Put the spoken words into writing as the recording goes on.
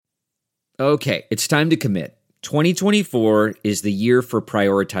Okay, it's time to commit. 2024 is the year for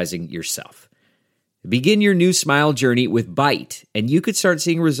prioritizing yourself. Begin your new smile journey with Byte, and you could start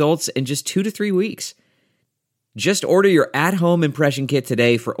seeing results in just 2 to 3 weeks. Just order your at-home impression kit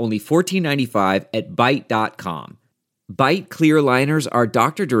today for only $14.95 at Byte.com. Byte clear liners are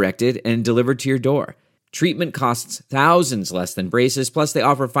doctor-directed and delivered to your door. Treatment costs thousands less than braces, plus they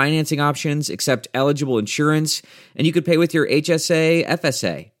offer financing options, accept eligible insurance, and you could pay with your HSA,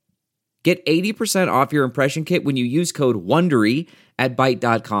 FSA. Get 80% off your impression kit when you use code WONDERY at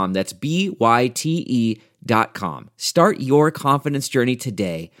Byte.com. That's BYTE.com. Start your confidence journey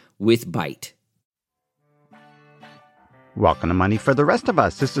today with Byte. Welcome to Money for the Rest of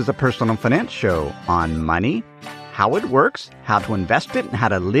Us. This is a personal finance show on money, how it works, how to invest it, and how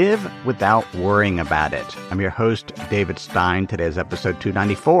to live without worrying about it. I'm your host, David Stein. Today's episode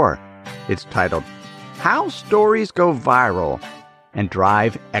 294. It's titled, How Stories Go Viral and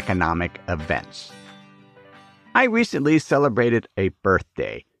Drive Economic Events. I recently celebrated a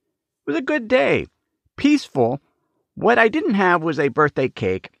birthday. It was a good day, peaceful. What I didn't have was a birthday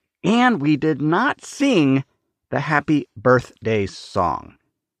cake, and we did not sing the happy birthday song.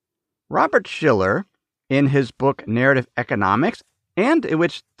 Robert Shiller, in his book Narrative Economics, and in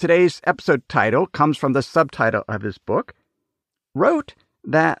which today's episode title comes from the subtitle of his book, wrote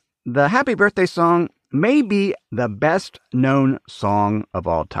that the happy birthday song may be the best-known song of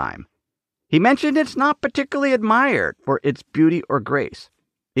all time. He mentioned it's not particularly admired for its beauty or grace.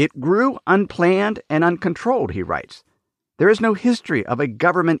 It grew unplanned and uncontrolled, he writes. There is no history of a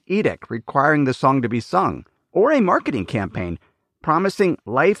government edict requiring the song to be sung, or a marketing campaign promising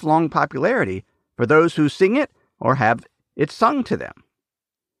lifelong popularity for those who sing it or have it sung to them.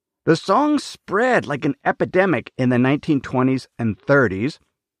 The song spread like an epidemic in the 1920s and 30s,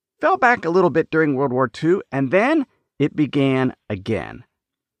 fell back a little bit during World War II, and then it began again.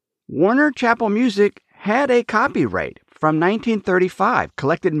 Warner Chappell Music had a copyright from 1935,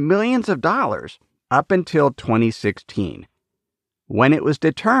 collected millions of dollars up until 2016, when it was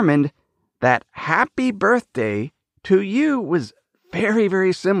determined that Happy Birthday to You was very,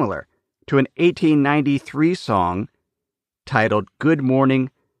 very similar to an 1893 song titled Good Morning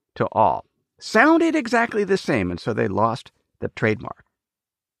to All. Sounded exactly the same, and so they lost the trademark.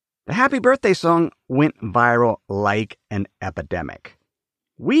 The Happy Birthday song went viral like an epidemic.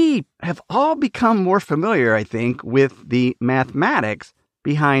 We have all become more familiar, I think, with the mathematics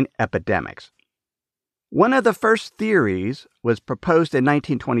behind epidemics. One of the first theories was proposed in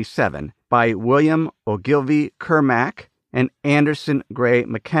 1927 by William Ogilvy Kermack and Anderson Gray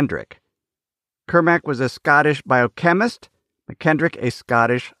McKendrick. Kermack was a Scottish biochemist, McKendrick a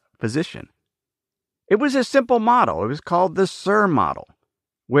Scottish physician. It was a simple model. It was called the SIR model,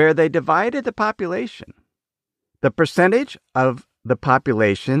 where they divided the population. The percentage of the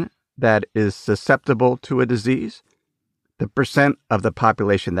population that is susceptible to a disease, the percent of the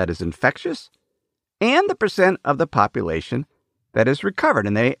population that is infectious, and the percent of the population that is recovered,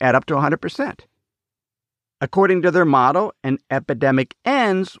 and they add up to 100%. According to their model, an epidemic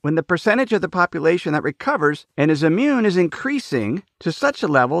ends when the percentage of the population that recovers and is immune is increasing to such a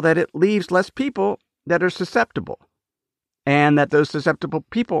level that it leaves less people that are susceptible, and that those susceptible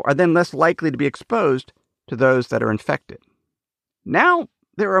people are then less likely to be exposed to those that are infected. Now,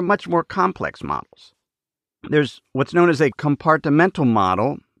 there are much more complex models. There's what's known as a compartmental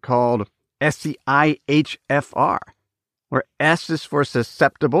model called SCIHFR, where S is for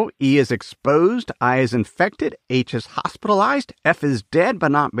susceptible, E is exposed, I is infected, H is hospitalized, F is dead but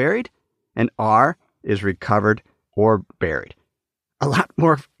not buried, and R is recovered or buried. A lot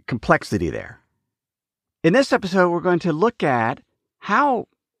more complexity there. In this episode, we're going to look at how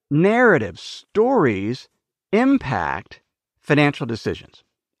narratives, stories, impact financial decisions.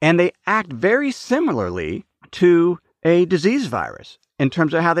 And they act very similarly to a disease virus in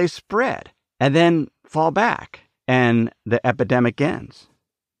terms of how they spread and then fall back and the epidemic ends.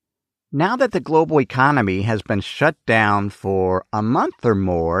 Now that the global economy has been shut down for a month or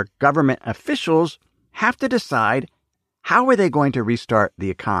more, government officials have to decide how are they going to restart the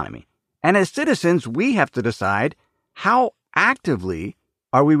economy. And as citizens, we have to decide how actively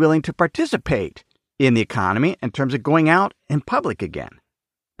are we willing to participate in the economy in terms of going out in public again.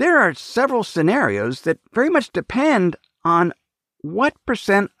 There are several scenarios that very much depend on what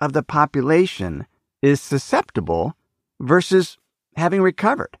percent of the population is susceptible versus having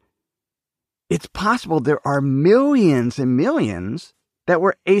recovered. It's possible there are millions and millions that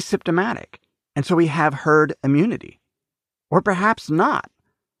were asymptomatic, and so we have herd immunity. Or perhaps not.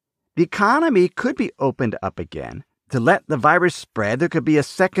 The economy could be opened up again to let the virus spread. There could be a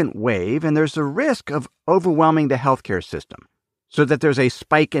second wave, and there's a risk of overwhelming the healthcare system so that there's a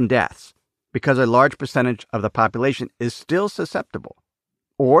spike in deaths. because a large percentage of the population is still susceptible.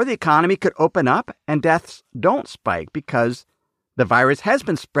 Or the economy could open up and deaths don't spike because the virus has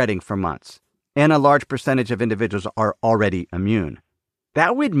been spreading for months and a large percentage of individuals are already immune.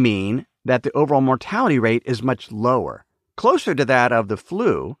 That would mean that the overall mortality rate is much lower, closer to that of the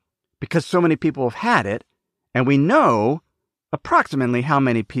flu, because so many people have had it, and we know approximately how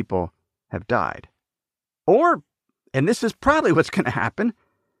many people have died. Or, and this is probably what's going to happen,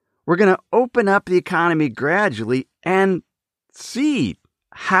 we're going to open up the economy gradually and see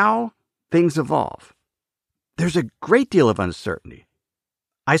how things evolve. There's a great deal of uncertainty.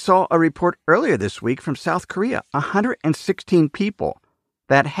 I saw a report earlier this week from South Korea, 116 people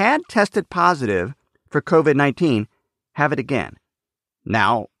that had tested positive for COVID-19 have it again.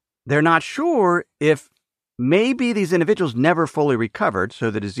 Now, they're not sure if maybe these individuals never fully recovered, so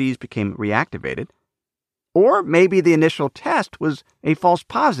the disease became reactivated, or maybe the initial test was a false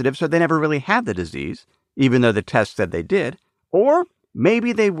positive, so they never really had the disease, even though the test said they did, or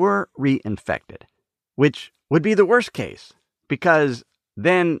maybe they were reinfected, which would be the worst case, because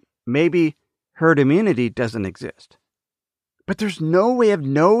then maybe herd immunity doesn't exist. But there's no way of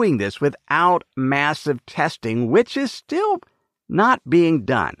knowing this without massive testing, which is still not being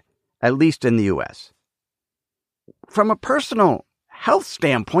done, at least in the U.S. From a personal health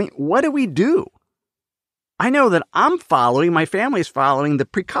standpoint, what do we do? I know that my family's following the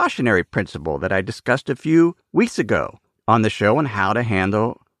precautionary principle that I discussed a few weeks ago on the show on how to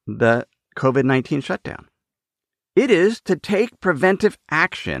handle the COVID-19 shutdown. It is to take preventive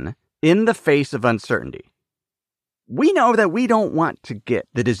action in the face of uncertainty. We know that we don't want to get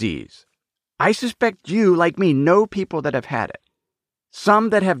the disease. I suspect you, like me, know people that have had it, some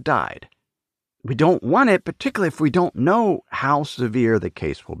that have died. We don't want it, particularly if we don't know how severe the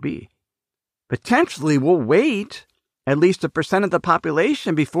case will be. Potentially, we'll wait at least 1% of the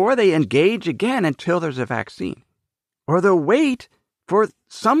population before they engage again until there's a vaccine. Or they'll wait for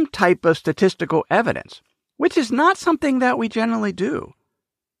some type of statistical evidence, which is not something that we generally do.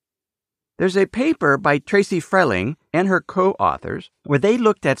 There's a paper by Tracy Frelling and her co-authors where they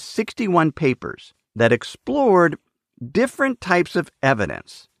looked at 61 papers that explored different types of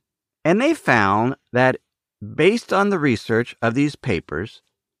evidence. And they found that based on the research of these papers,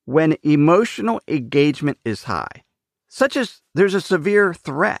 when emotional engagement is high, such as there's a severe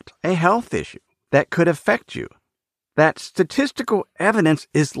threat, a health issue that could affect you, that statistical evidence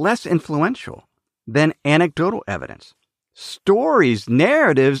is less influential than anecdotal evidence. Stories,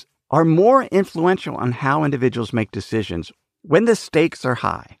 narratives are more influential on how individuals make decisions when the stakes are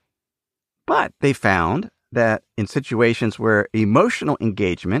high. But they found that in situations where emotional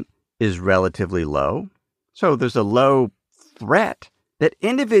engagement is relatively low, so there's a low threat, that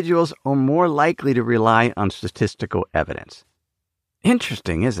individuals are more likely to rely on statistical evidence.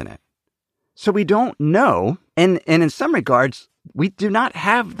 Interesting, isn't it? So we don't know, and in some regards, we do not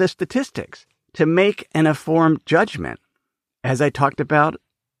have the statistics to make an informed judgment, as I talked about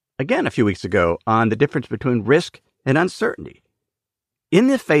again a few weeks ago on the difference between risk and uncertainty. In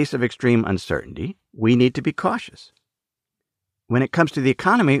the face of extreme uncertainty, we need to be cautious. When it comes to the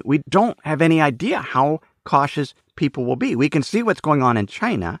economy, we don't have any idea how cautious people will be. We can see what's going on in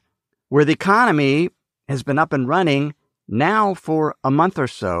China, where the economy has been up and running now for a month or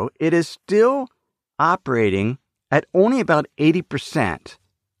so. It is still operating at only about 80%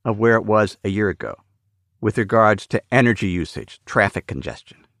 of where it was a year ago with regards to energy usage, traffic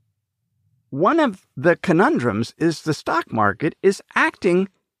congestion. One of the conundrums is the stock market is acting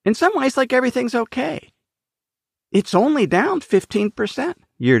in some ways like everything's okay. It's only down 15%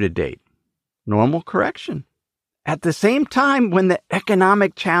 year to date. Normal correction. At the same time, when the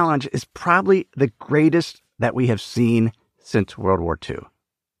economic challenge is probably the greatest that we have seen since World War II.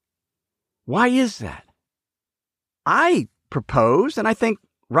 Why is that? I propose, and I think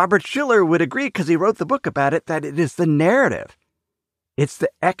Robert Shiller would agree because he wrote the book about it, that it is the narrative. It's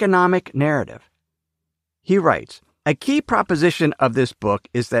the economic narrative. He writes, a key proposition of this book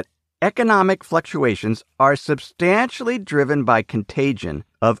is that economic fluctuations are substantially driven by contagion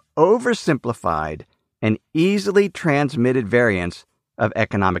of oversimplified and easily transmitted variants of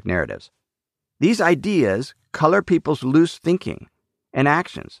economic narratives. These ideas color people's loose thinking and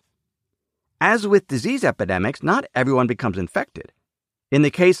actions. As with disease epidemics, not everyone becomes infected. In the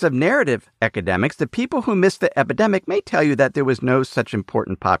case of narrative epidemics, the people who missed the epidemic may tell you that there was no such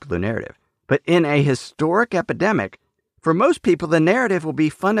important popular narrative. But in a historic epidemic, for most people, the narrative will be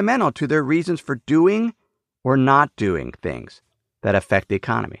fundamental to their reasons for doing or not doing things that affect the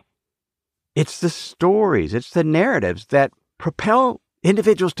economy. It's the stories, it's the narratives that propel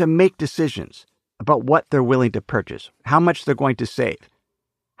individuals to make decisions about what they're willing to purchase, how much they're going to save,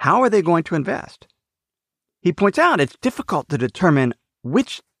 how are they going to invest? He points out it's difficult to determine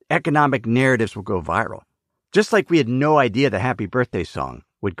which economic narratives will go viral, just like we had no idea the Happy Birthday song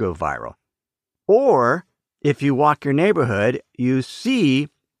would go viral. Or, if you walk your neighborhood, you see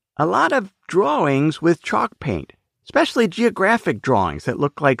a lot of drawings with chalk paint, especially geographic drawings that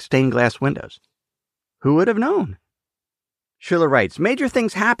look like stained glass windows. Who would have known? Schiller writes, major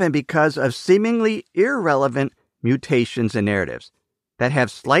things happen because of seemingly irrelevant mutations in narratives that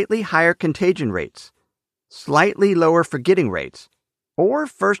have slightly higher contagion rates, slightly lower forgetting rates, or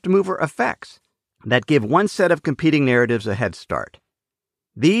first-mover effects that give one set of competing narratives a head start.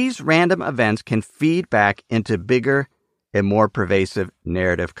 These random events can feed back into bigger and more pervasive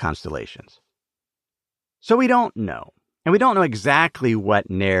narrative constellations. So we don't know. And we don't know exactly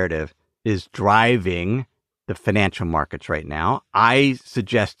what narrative is driving the financial markets right now. I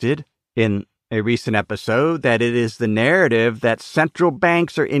suggested in a recent episode that it is the narrative that central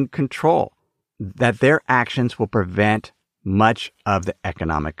banks are in control, that their actions will prevent much of the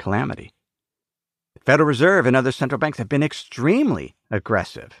economic calamity. The Federal Reserve and other central banks have been extremely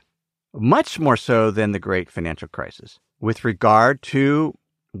aggressive, much more so than the great financial crisis, with regard to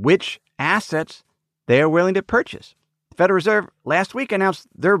which assets they are willing to purchase. The Federal Reserve last week announced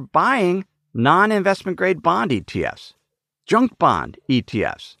they're buying non-investment grade bond ETFs, junk bond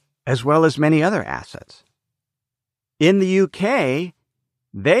ETFs, as well as many other assets. In the UK,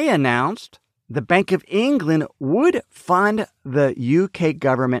 they announced the Bank of England would fund the UK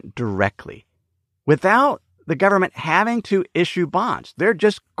government directly without the government having to issue bonds. They're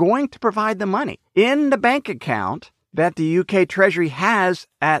just going to provide the money in the bank account that the UK Treasury has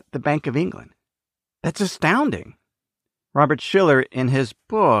at the Bank of England. That's astounding. Robert Shiller, in his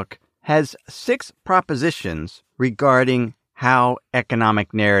book, has 6 propositions regarding how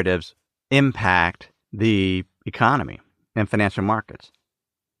economic narratives impact the economy and financial markets.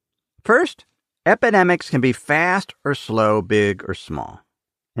 First, epidemics can be fast or slow, big or small.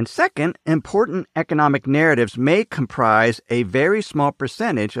 And second, important economic narratives may comprise a very small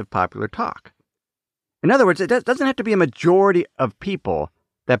percentage of popular talk. In other words, it doesn't have to be a majority of people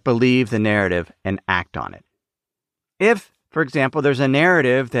that believe the narrative and act on it. If, for example, there's a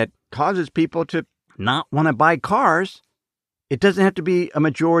narrative that causes people to not want to buy cars, it doesn't have to be a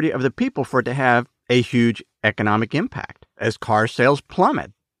majority of the people for it to have a huge economic impact as car sales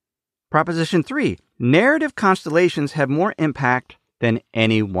plummet. Proposition 3, narrative constellations have more impact than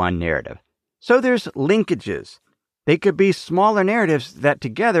any one narrative. So there's linkages. They could be smaller narratives that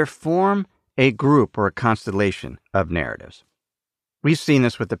together form a group or a constellation of narratives. We've seen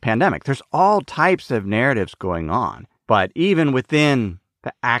this with the pandemic. There's all types of narratives going on, but even within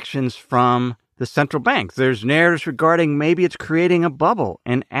the actions from the central banks, there's narratives regarding maybe it's creating a bubble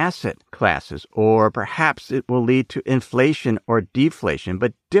in asset classes, or perhaps it will lead to inflation or deflation.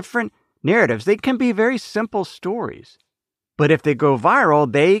 But different narratives, they can be very simple stories. But if they go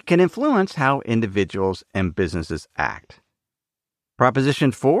viral, they can influence how individuals and businesses act.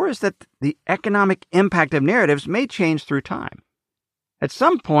 Proposition 4 is that the economic impact of narratives may change through time. At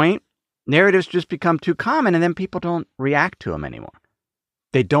some point, narratives just become too common and then people don't react to them anymore.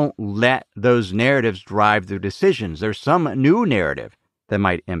 They don't let those narratives drive their decisions. There's some new narrative that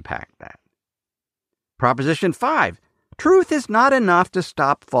might impact that. Proposition 5, truth is not enough to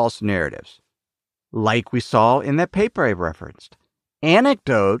stop false narratives. Like we saw in that paper I referenced,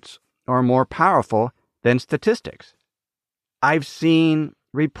 anecdotes are more powerful than statistics. I've seen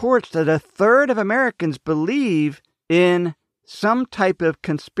reports that 1/3 of Americans believe in some type of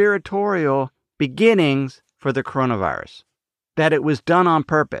conspiratorial beginnings for the coronavirus, that it was done on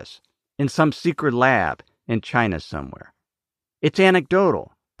purpose in some secret lab in China somewhere. It's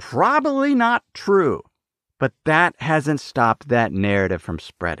anecdotal, probably not true, but that hasn't stopped that narrative from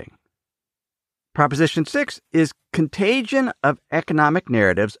spreading. Proposition 6 is contagion of economic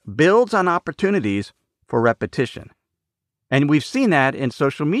narratives builds on opportunities for repetition. And we've seen that in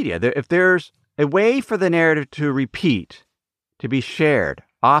social media. If there's a way for the narrative to repeat, to be shared,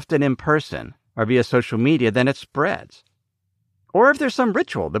 often in person or via social media, then it spreads. Or if there's some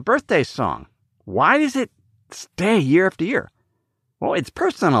ritual, the birthday song, why does it stay year after year? Well, it's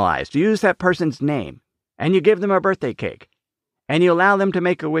personalized. You use that person's name, and you give them a birthday cake, and you allow them to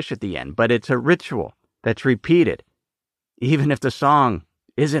make a wish at the end, but it's a ritual that's repeated. Even if the song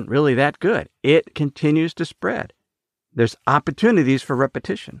isn't really that good, it continues to spread. There's opportunities for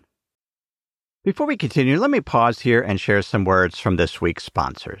repetition. Before we continue, let me pause here and share some words from this week's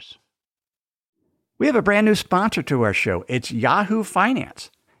sponsors. We have a brand new sponsor to our show. It's Yahoo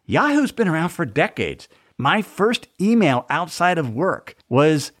Finance. Yahoo's been around for decades. My first email outside of work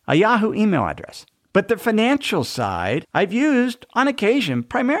was a Yahoo email address. But the financial side, I've used on occasion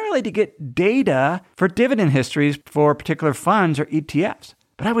primarily to get data for dividend histories for particular funds or ETFs.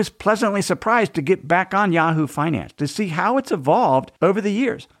 But I was pleasantly surprised to get back on Yahoo Finance to see how it's evolved over the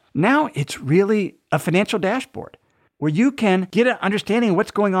years. Now it's really a financial dashboard where you can get an understanding of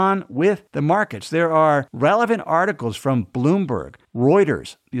what's going on with the markets. There are relevant articles from Bloomberg,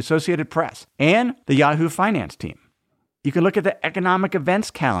 Reuters, the Associated Press, and the Yahoo Finance team. You can look at the economic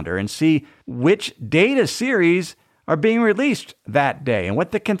events calendar and see which data series are being released that day and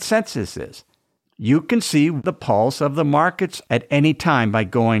what the consensus is. You can see the pulse of the markets at any time by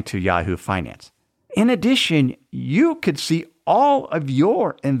going to Yahoo Finance. In addition, you could see all of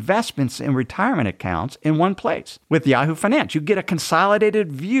your investments in retirement accounts in one place. With Yahoo Finance, you get a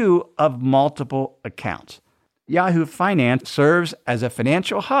consolidated view of multiple accounts. Yahoo Finance serves as a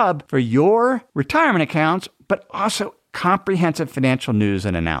financial hub for your retirement accounts, but also comprehensive financial news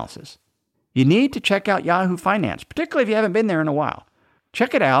and analysis. You need to check out Yahoo Finance, particularly if you haven't been there in a while.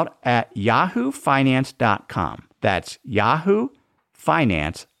 Check it out at yahoofinance.com. That's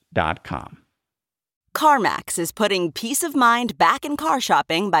yahoofinance.com. CarMax is putting peace of mind back in car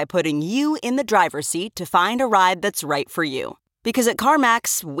shopping by putting you in the driver's seat to find a ride that's right for you. Because at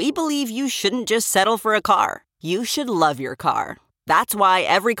CarMax, we believe you shouldn't just settle for a car. You should love your car. That's why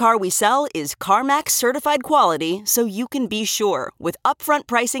every car we sell is CarMax certified quality, so you can be sure with upfront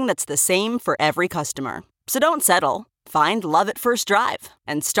pricing that's the same for every customer. So don't settle. Find love at first drive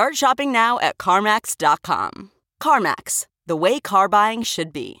and start shopping now at CarMax.com. CarMax, the way car buying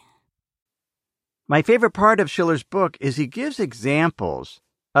should be. My favorite part of Shiller's book is he gives examples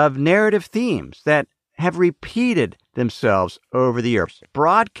of narrative themes that have repeated themselves over the years,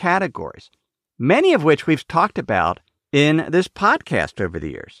 broad categories, many of which we've talked about in this podcast over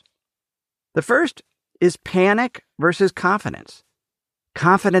the years. The first is panic versus confidence.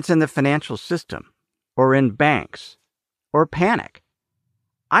 Confidence in the financial system or in banks, or panic.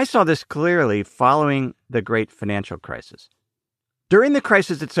 I saw this clearly following the great financial crisis. During the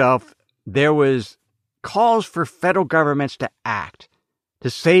crisis itself, there was calls for federal governments to act, to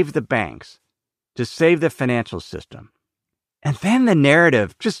save the banks, to save the financial system. And then the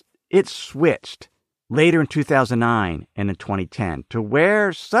narrative it switched later in 2009 and in 2010 to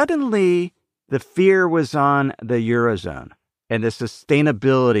where suddenly the fear was on the Eurozone and the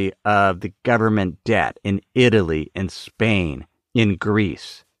sustainability of the government debt in Italy, in Spain, in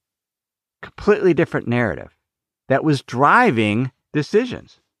Greece. Completely different narrative that was driving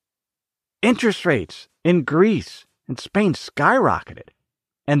decisions. Interest rates in Greece and Spain skyrocketed.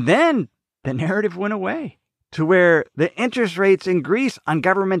 And then the narrative went away to where the interest rates in Greece on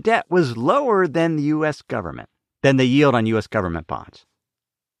government debt was lower than the U.S. government, than the yield on U.S. government bonds.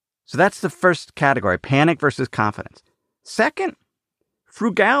 So that's the first category, panic versus confidence. Second,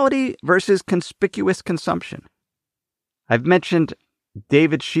 frugality versus conspicuous consumption. I've mentioned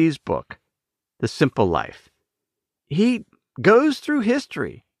David Shee's book, The Simple Life. He goes through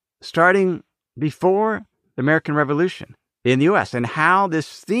history, starting before the American Revolution in the U.S., and how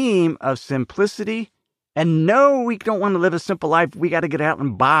this theme of simplicity and no, we don't want to live a simple life. We got to get out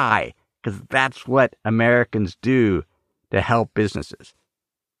and buy because that's what Americans do to help businesses.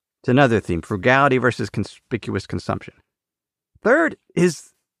 It's another theme, frugality versus conspicuous consumption. Third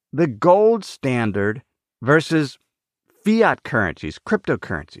is the gold standard versus fiat currencies,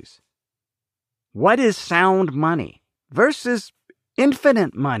 cryptocurrencies. What is sound money versus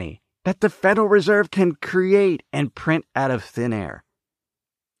infinite money that the Federal Reserve can create and print out of thin air?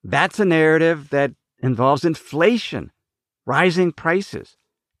 That's a narrative that involves inflation, rising prices,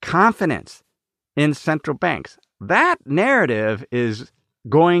 confidence in central banks. That narrative is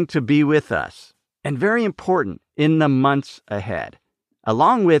going to be with us and very important in the months ahead,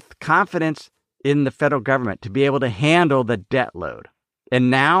 along with confidence in the federal government to be able to handle the debt load. And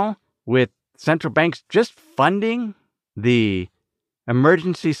now, with central banks just funding the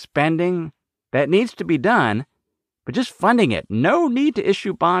emergency spending that needs to be done, but just funding it, no need to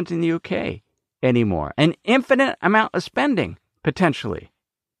issue bonds in the UK anymore. An infinite amount of spending, potentially.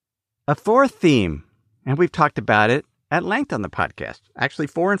 A fourth theme, and we've talked about it at length on the podcast, actually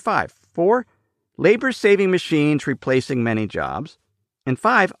 4 and 5. 4, labor-saving machines replacing many jobs. And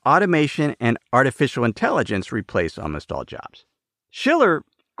 5, automation and artificial intelligence replace almost all jobs. Shiller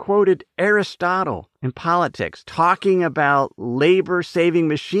quoted Aristotle in Politics talking about labor-saving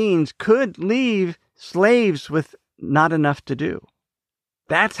machines could leave slaves with not enough to do.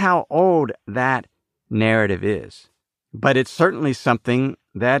 That's how old that narrative is. But it's certainly something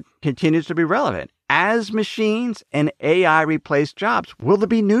that continues to be relevant. As machines and AI replace jobs, will there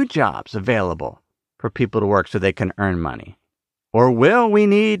be new jobs available for people to work so they can earn money? Or will we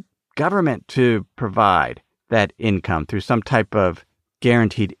need government to provide that income through some type of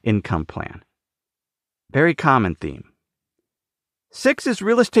guaranteed income plan. Very common theme. 6 is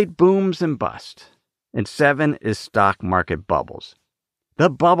real estate booms and bust. And 7 is stock market bubbles. The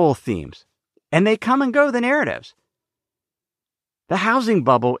bubble themes. And they come and go, the narratives. The housing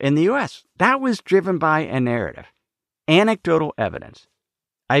bubble in the U.S., that was driven by a narrative. Anecdotal evidence.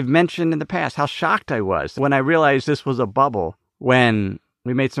 I've mentioned in the past how shocked I was when I realized this was a bubble when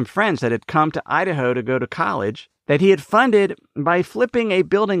we made some friends that had come to Idaho to go to college that he had funded by flipping a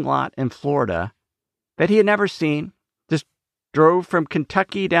building lot in Florida that he had never seen. Just drove from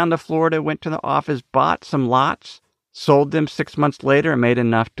Kentucky down to Florida, went to the office, bought some lots, sold them 6 months later, and made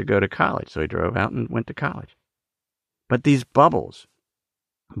enough to go to college. So he drove out and went to college. But these bubbles,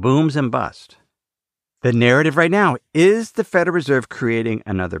 booms and bust. The narrative right now is the Federal Reserve creating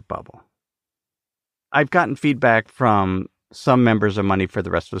another bubble. I've gotten feedback from some members of Money for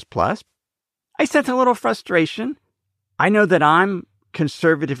the Rest of Us Plus. I sense a little frustration. I know that I'm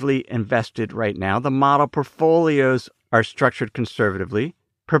conservatively invested right now. The model portfolios are structured conservatively,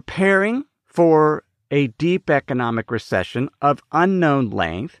 preparing for a deep economic recession of unknown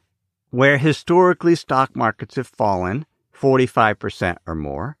length, where historically stock markets have fallen 45% or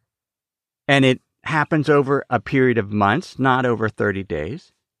more, and it happens over a period of months, not over 30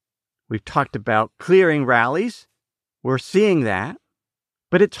 days. We've talked about clearing rallies. We're seeing that.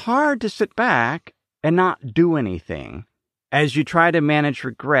 But it's hard to sit back and not do anything as you try to manage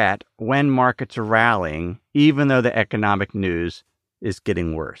regret when markets are rallying, even though the economic news is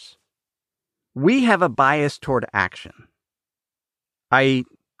getting worse. We have a bias toward action. I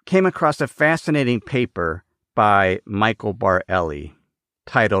came across a fascinating paper by Michael Barelli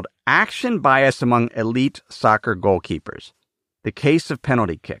titled Action Bias Among Elite Soccer Goalkeepers, The Case of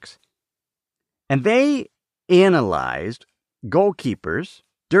Penalty Kicks. And they analyzed goalkeepers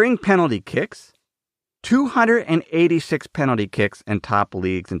during penalty kicks, 286 penalty kicks in top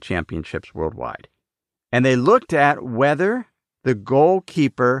leagues and championships worldwide. And they looked at whether the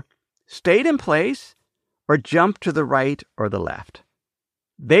goalkeeper stayed in place or jumped to the right or the left.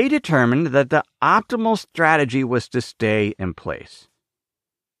 They determined that the optimal strategy was to stay in place.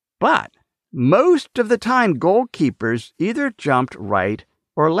 But most of the time, goalkeepers either jumped right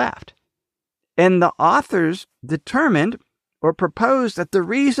or left. And the authors determined or proposed that the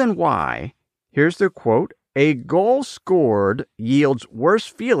reason why, here's their quote, a goal scored yields worse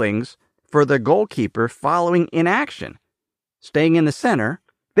feelings for the goalkeeper following inaction, staying in the center,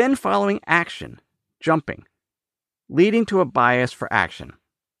 than following action, jumping, leading to a bias for action.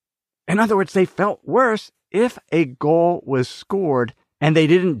 In other words, they felt worse if a goal was scored and they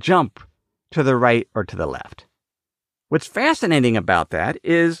didn't jump to the right or to the left. What's fascinating about that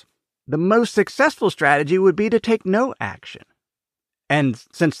is the most successful strategy would be to take no action. And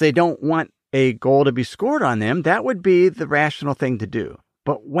since they don't want a goal to be scored on them, that would be the rational thing to do.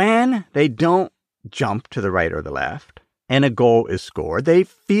 But when they don't jump to the right or the left and a goal is scored, they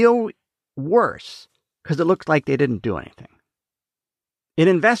feel worse because it looks like they didn't do anything. In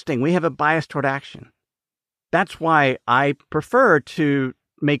investing, we have a bias toward action. That's why I prefer to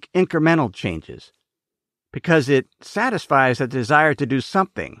make incremental changes, because it satisfies a desire to do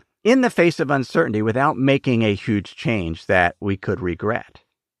something in the face of uncertainty without making a huge change that we could regret.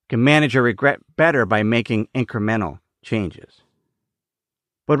 You can manage a regret better by making incremental changes.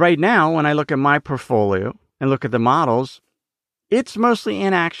 But right now, when I look at my portfolio and look at the models, it's mostly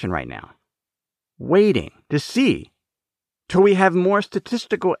inaction right now, waiting to see till we have more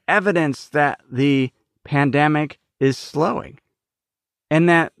statistical evidence that the pandemic is slowing and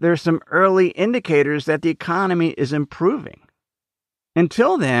that there's some early indicators that the economy is improving.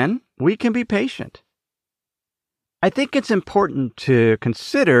 Until then, we can be patient. I think it's important to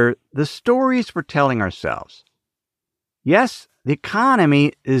consider the stories we're telling ourselves. Yes, the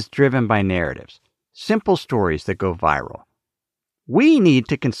economy is driven by narratives, simple stories that go viral. We need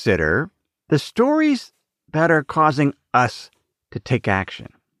to consider the stories that are causing us to take action.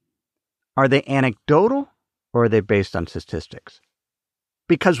 Are they anecdotal or are they based on statistics?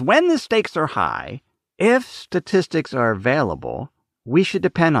 Because when the stakes are high, if statistics are available, we should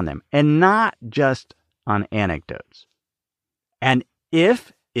depend on them and not just on anecdotes. And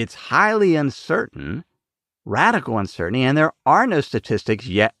if it's highly uncertain, radical uncertainty, and there are no statistics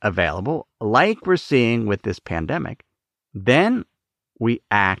yet available, like we're seeing with this pandemic, then we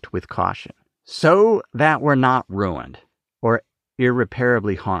act with caution so that we're not ruined or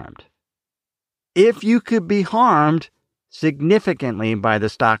irreparably harmed. If you could be harmed significantly by the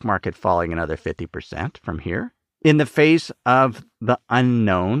stock market falling another 50% from here, in the face of the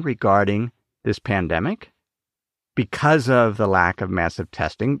unknown regarding this pandemic, because of the lack of massive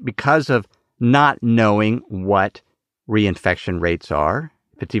testing, because of not knowing what reinfection rates are,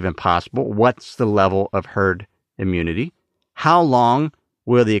 if it's even possible, what's the level of herd immunity, how long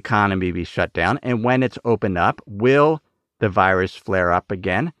will the economy be shut down, and when it's opened up, will the virus flare up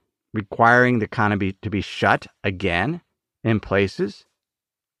again, requiring the economy to be shut again in places?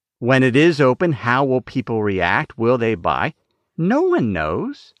 When it is open, how will people react? Will they buy? No one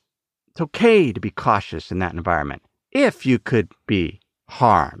knows. It's okay to be cautious in that environment if you could be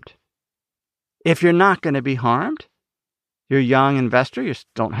harmed. If you're not going to be harmed, you're a young investor, you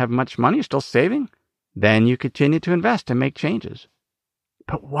don't have much money, you're still saving, then you continue to invest and make changes.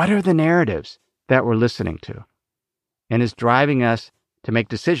 But what are the narratives that we're listening to and is driving us to make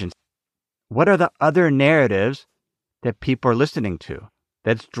decisions? What are the other narratives that people are listening to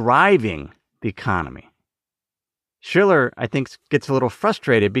that's driving the economy? Shiller, I think, gets a little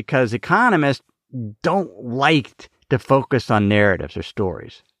frustrated because economists don't like to focus on narratives or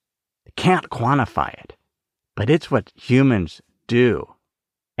stories. They can't quantify it, but it's what humans do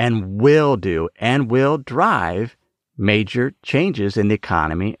and will drive major changes in the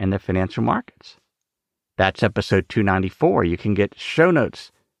economy and the financial markets. That's episode 294. You can get show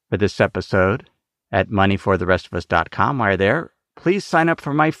notes for this episode at moneyfortherestofus.com. While you're there, please sign up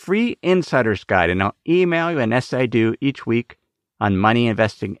for my free Insider's Guide, and I'll email you an essay I do each week on money,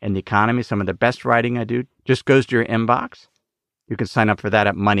 investing, and the economy. Some of the best writing I do just goes to your inbox. You can sign up for that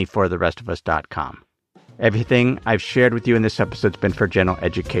at moneyfortherestofus.com. Everything I've shared with you in this episode has been for general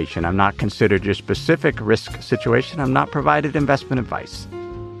education. I'm not considered your specific risk situation. I'm not provided investment advice.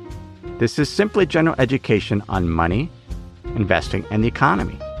 This is simply general education on money, investing, and the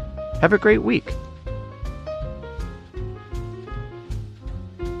economy. Have a great week.